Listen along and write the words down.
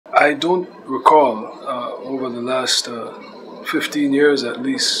I don't recall over the last 15 years at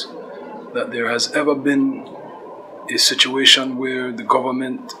least that there has ever been a situation where the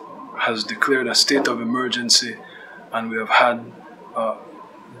government has declared a state of emergency and we have had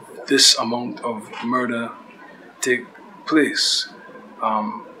this amount of murder take place.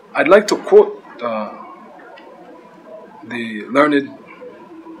 I'd like to quote the learned,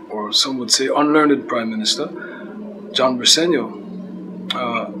 or some would say unlearned Prime Minister, John Briceño.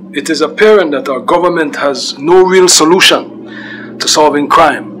 It is apparent that our government has no real solution to solving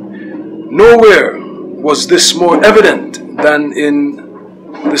crime. Nowhere was this more evident than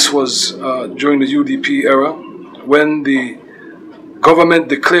this was during the UDP era, when the government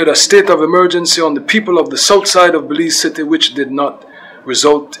declared a state of emergency on the people of the south side of Belize City, which did not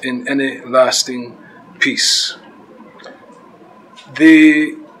result in any lasting peace.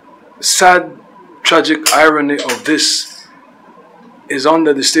 The sad, tragic irony of this is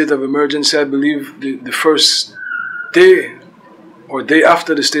under the state of emergency. I believe the first day or day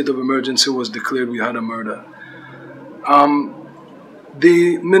after the state of emergency was declared, we had a murder.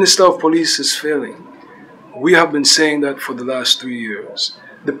 The Minister of Police is failing. We have been saying that for the last 3 years.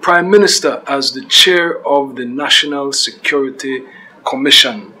 The Prime Minister, as the chair of the National Security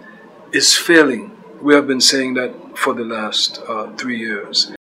Commission, is failing. We have been saying that for the last 3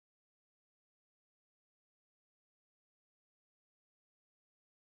 years.